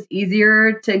often it's just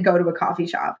easier to go to a coffee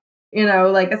shop,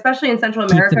 like especially in Central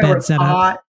America where it's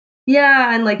hot.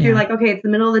 Yeah. And you're like, okay, it's the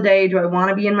middle of the day. Do I want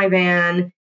to be in my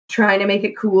van trying to make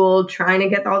it cool, trying to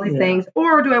get all these things?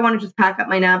 Or do I want to just pack up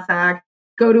my knapsack,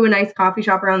 go to a nice coffee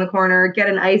shop around the corner, get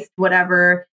an iced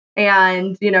whatever,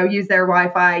 and, use their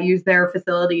Wi-Fi, use their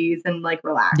facilities and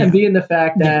relax. And being the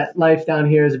fact that life down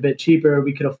here is a bit cheaper,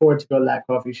 we could afford to go to that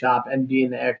coffee shop and be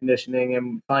in the air conditioning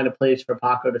and find a place for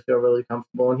Paco to feel really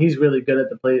comfortable. And he's really good at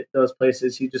those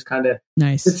places. He just kind of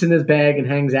sits in his bag and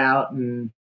hangs out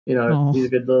and, he's a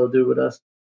good little dude with us.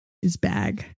 His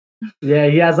bag. Yeah,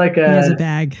 he has a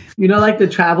bag. Like the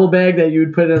travel bag that you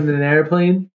would put in an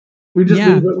airplane. We just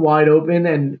leave it wide open,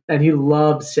 and he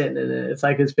loves sitting in it. It's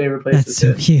like his favorite place. That's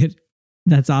so cute.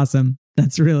 That's awesome.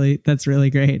 That's really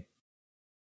great.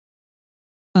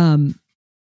 Do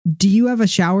you have a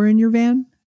shower in your van?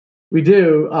 We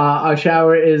do. Our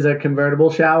shower is a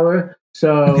convertible shower,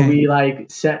 so we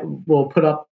we'll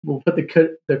put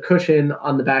the cushion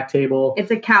on the back table.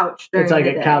 It's a couch. It's like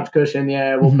a couch cushion.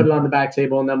 Yeah, we'll put it on the back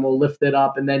table, and then we'll lift it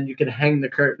up, and then you can hang the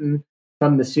curtain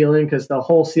from the ceiling because the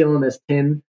whole ceiling is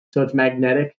tin. So it's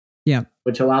magnetic,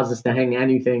 which allows us to hang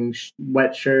anything,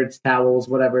 wet shirts, towels,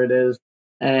 whatever it is.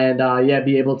 And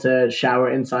be able to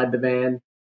shower inside the van.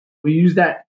 We use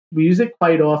it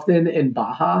quite often in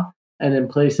Baja and in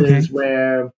places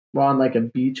where we're on a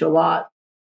beach a lot.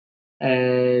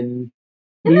 And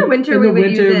in the winter we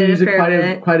use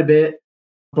it quite a bit.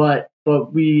 But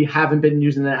we haven't been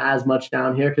using it as much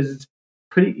down here because it's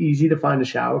pretty easy to find a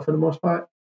shower for the most part.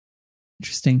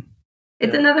 Interesting.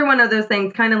 It's another one of those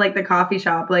things, kind of like the coffee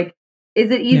shop.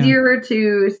 Is it easier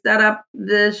to set up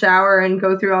the shower and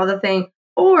go through all the things?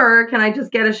 Or can I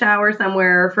just get a shower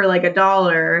somewhere for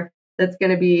 $1 that's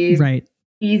going to be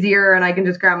easier and I can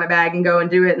just grab my bag and go and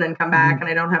do it and then come back and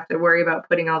I don't have to worry about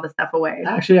putting all the stuff away?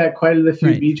 Actually, at quite a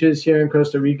few beaches here in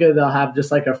Costa Rica, they'll have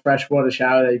just a freshwater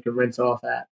shower that you can rinse off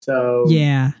at. So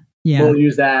we'll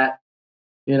use that,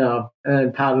 and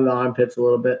then powder the armpits a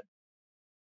little bit.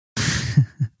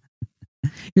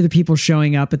 You're the people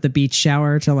showing up at the beach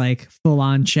shower to full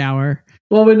on shower.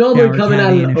 Well, we're normally coming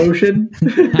out of the ocean.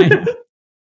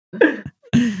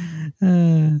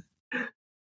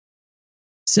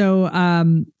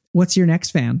 So, what's your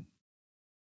next van?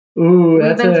 Ooh,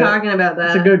 we've been talking about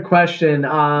that. That's a good question.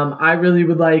 I really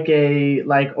would like a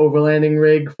overlanding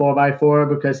rig 4x4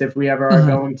 because if we ever are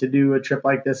going to do a trip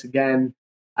like this again,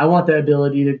 I want the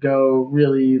ability to go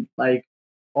really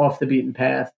off the beaten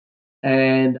path.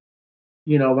 And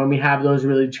when we have those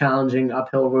really challenging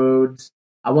uphill roads,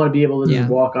 I want to be able to just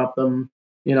walk up them.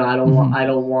 I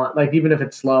don't want even if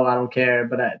it's slow, I don't care.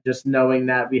 But just knowing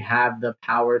that we have the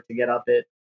power to get up it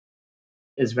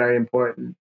is very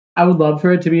important. I would love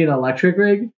for it to be an electric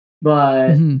rig,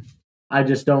 but I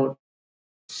just don't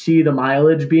see the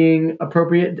mileage being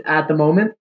appropriate at the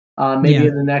moment. Maybe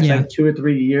in the next 2 or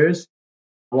 3 years,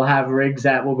 we'll have rigs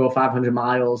that will go 500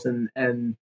 miles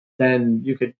and then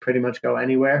you could pretty much go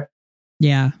anywhere.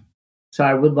 Yeah. So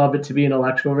I would love it to be an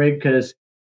electrical rig because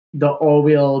the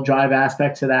all-wheel drive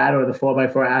aspect to that or the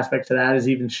 4x4 aspect to that is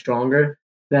even stronger.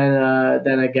 than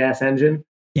a gas engine.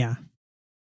 Yeah.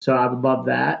 So I would love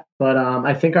that. But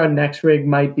I think our next rig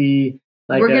might be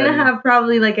like we're gonna have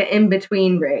probably like an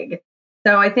in-between rig.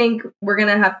 So I think we're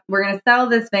gonna sell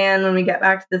this van when we get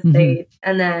back to the States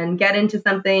and then get into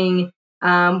something.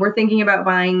 We're thinking about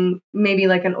buying maybe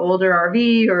like an older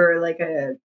RV or like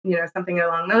a, something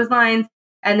along those lines,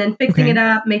 and then fixing it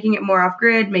up, making it more off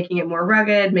grid, making it more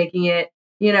rugged, making it,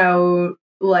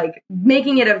 like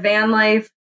making it a van life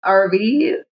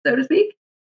RV, so to speak.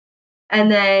 And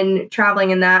then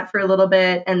traveling in that for a little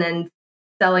bit and then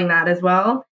selling that as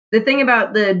well. The thing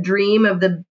about the dream of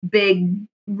the big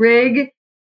rig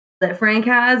that Frank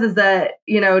has is that,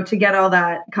 to get all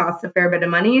that costs a fair bit of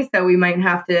money. So we might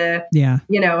have to,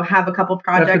 have a couple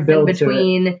projects in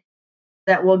between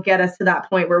that will get us to that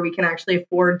point where we can actually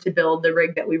afford to build the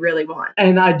rig that we really want.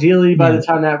 And ideally, by the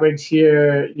time that rig's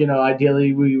here,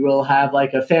 ideally we will have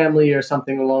like a family or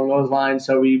something along those lines.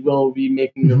 So we will be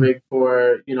making the rig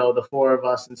for, the 4 of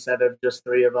us instead of just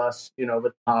 3 of us,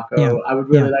 with Paco. Yeah. I would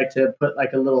really like to put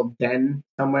like a little den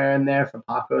somewhere in there for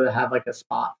Paco to have like a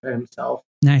spot for himself.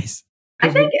 Nice. I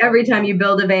think every time you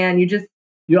build a van,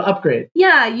 you'll upgrade.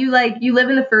 Yeah, you live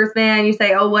in the first van, you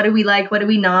say, oh, what do we like? What do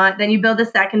we not? Then you build a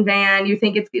second van, you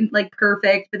think it's like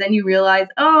perfect, but then you realize,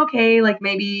 oh, okay, like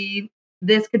maybe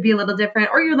this could be a little different,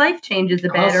 or your life changes a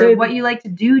bit, or what you like to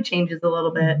do changes a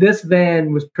little bit. This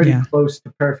van was pretty close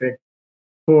to perfect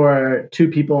for 2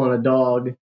 people and a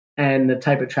dog and the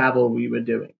type of travel we were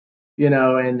doing,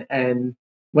 and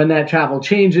when that travel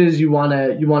changes, you want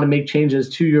to make changes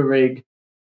to your rig,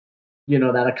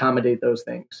 that accommodate those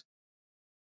things.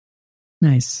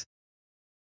 Nice.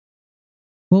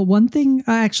 Well, one thing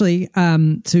actually,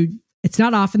 so it's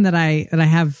not often that I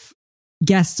have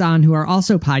guests on who are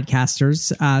also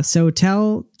podcasters. So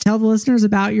tell the listeners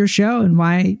about your show and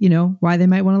why they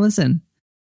might want to listen.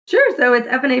 Sure. So it's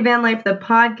FNA Van Life, the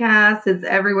podcast. It's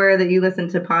everywhere that you listen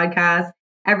to podcasts.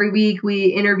 Every week we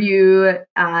interview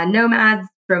nomads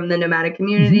from the nomadic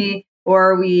community,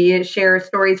 or we share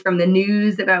stories from the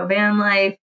news about van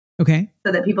life. Okay.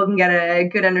 So that people can get a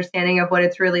good understanding of what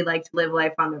it's really like to live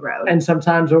life on the road. And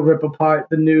sometimes we'll rip apart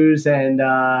the news and,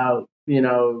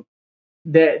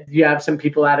 that you have some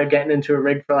people that are getting into a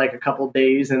rig for like a couple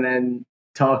days and then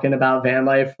talking about van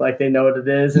life like they know what it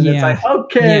is. And it's like,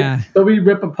 okay. Yeah. So we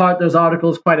rip apart those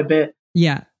articles quite a bit.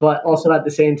 Yeah. But also at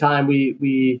the same time,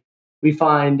 we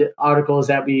find articles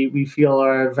that we feel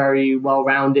are very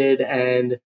well-rounded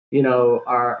and,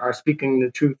 are speaking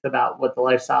the truth about what the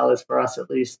lifestyle is for us, at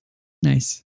least.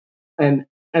 Nice. And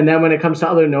then when it comes to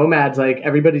other nomads, like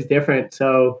everybody's different.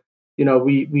 So,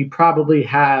 we probably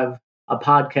have a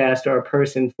podcast or a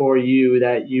person for you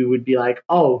that you would be like,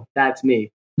 oh, that's me.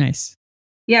 Nice.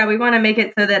 Yeah, we want to make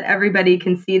it so that everybody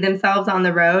can see themselves on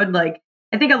the road. Like,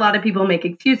 I think a lot of people make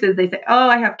excuses. They say, oh,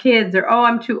 I have kids, or oh,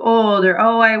 I'm too old, or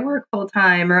oh, I work full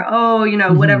time, or oh,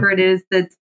 whatever it is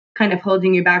that's kind of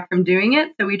holding you back from doing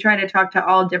it. So we try to talk to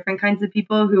all different kinds of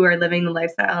people who are living the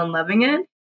lifestyle and loving it,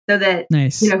 so that,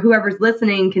 whoever's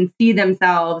listening can see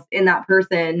themselves in that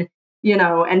person,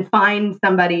 and find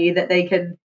somebody that they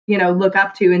could, look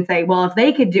up to and say, well, if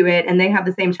they could do it and they have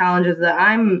the same challenges that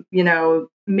I'm,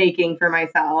 making for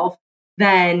myself,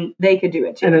 then they could do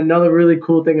it too. And another really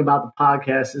cool thing about the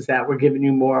podcast is that we're giving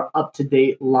you more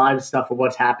up-to-date live stuff of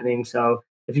what's happening. So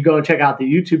if you go and check out the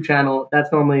YouTube channel,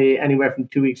 that's normally anywhere from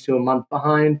 2 weeks to a month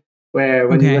behind, where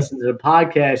when you listen to the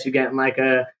podcast, you're getting like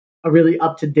a really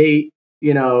up-to-date,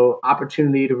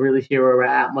 opportunity to really hear where we're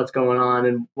at and what's going on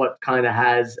and what kind of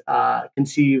has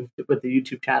conceived with the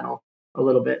YouTube channel a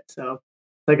little bit. So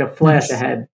it's like a flash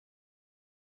ahead.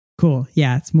 Cool.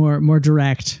 Yeah, it's more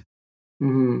direct.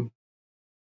 Mm-hmm.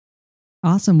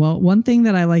 Awesome. Well, one thing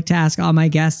that I like to ask all my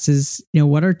guests is,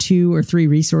 what are 2 or 3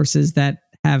 resources that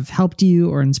have helped you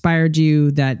or inspired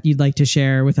you that you'd like to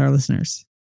share with our listeners?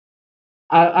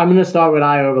 I'm going to start with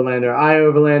iOverlander.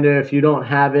 iOverlander, if you don't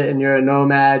have it and you're a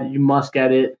nomad, you must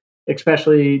get it,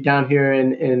 especially down here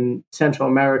in Central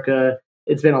America.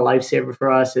 It's been a lifesaver for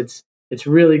us. It's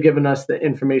really given us the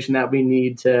information that we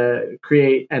need to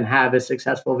create and have a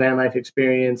successful van life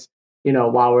experience,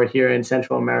 while we're here in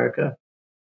Central America.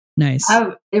 Nice.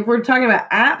 If we're talking about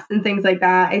apps and things like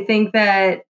that, I think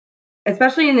that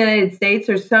especially in the United States,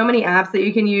 there's so many apps that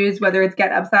you can use, whether it's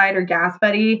Get Upside or Gas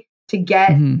Buddy, to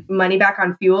get money back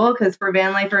on fuel. Because for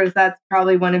van lifers, that's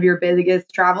probably one of your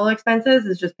biggest travel expenses,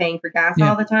 is just paying for gas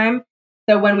all the time.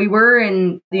 So when we were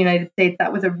in the United States,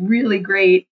 that was a really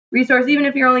great resource. Even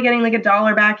if you're only getting like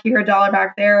 $1 back here, $1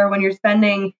 back there, when you're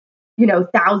spending,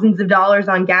 thousands of dollars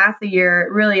on gas a year,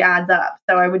 it really adds up.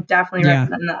 So I would definitely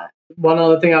recommend that. One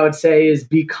other thing I would say is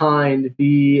be kind,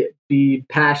 be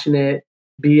passionate,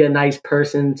 be a nice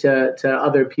person to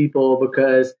other people,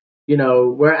 because, you know,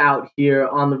 we're out here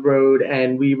on the road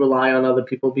and we rely on other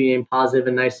people being positive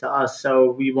and nice to us.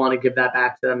 So we want to give that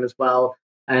back to them as well.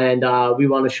 And we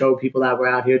want to show people that we're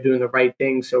out here doing the right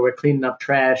thing. So we're cleaning up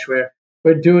trash. We're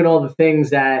doing all the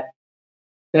things that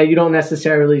you don't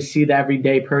necessarily see the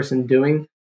everyday person doing.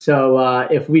 So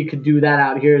if we could do that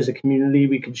out here as a community,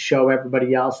 we could show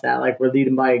everybody else that, like, we're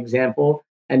leading by example,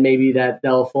 and maybe that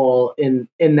they'll fall in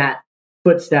that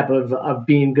footstep of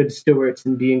being good stewards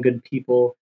and being good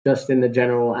people, just in the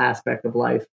general aspect of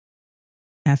life.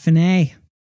 F&A.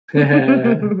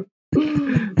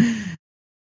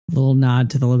 Little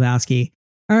nod to the Lebowski.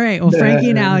 All right. Well, Frankie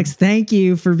and Alex, thank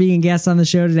you for being guests on the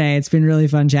show today. It's been really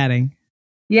fun chatting.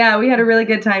 Yeah, we had a really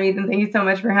good time, Ethan. Thank you so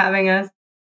much for having us.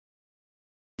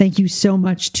 Thank you so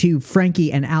much to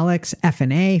Frankie and Alex,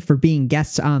 F&A, for being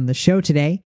guests on the show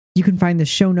today. You can find the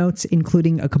show notes,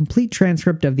 including a complete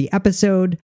transcript of the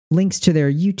episode, links to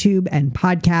their YouTube and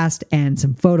podcast, and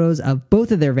some photos of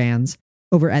both of their vans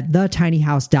over at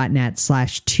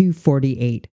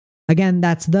thetinyhouse.net/248. Again,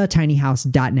 that's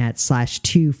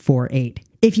thetinyhouse.net/248.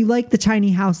 If you like the Tiny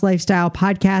House Lifestyle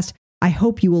podcast, I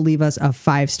hope you will leave us a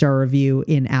 5-star review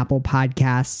in Apple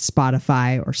Podcasts,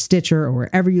 Spotify, or Stitcher, or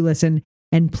wherever you listen.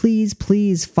 And please,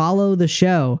 please follow the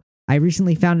show. I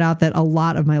recently found out that a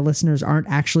lot of my listeners aren't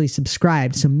actually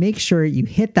subscribed, so make sure you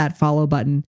hit that follow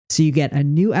button so you get a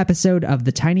new episode of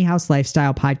the Tiny House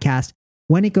Lifestyle podcast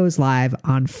when it goes live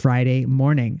on Friday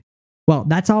morning. Well,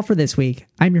 that's all for this week.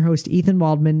 I'm your host, Ethan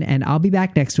Waldman, and I'll be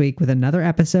back next week with another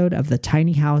episode of the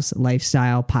Tiny House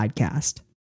Lifestyle podcast.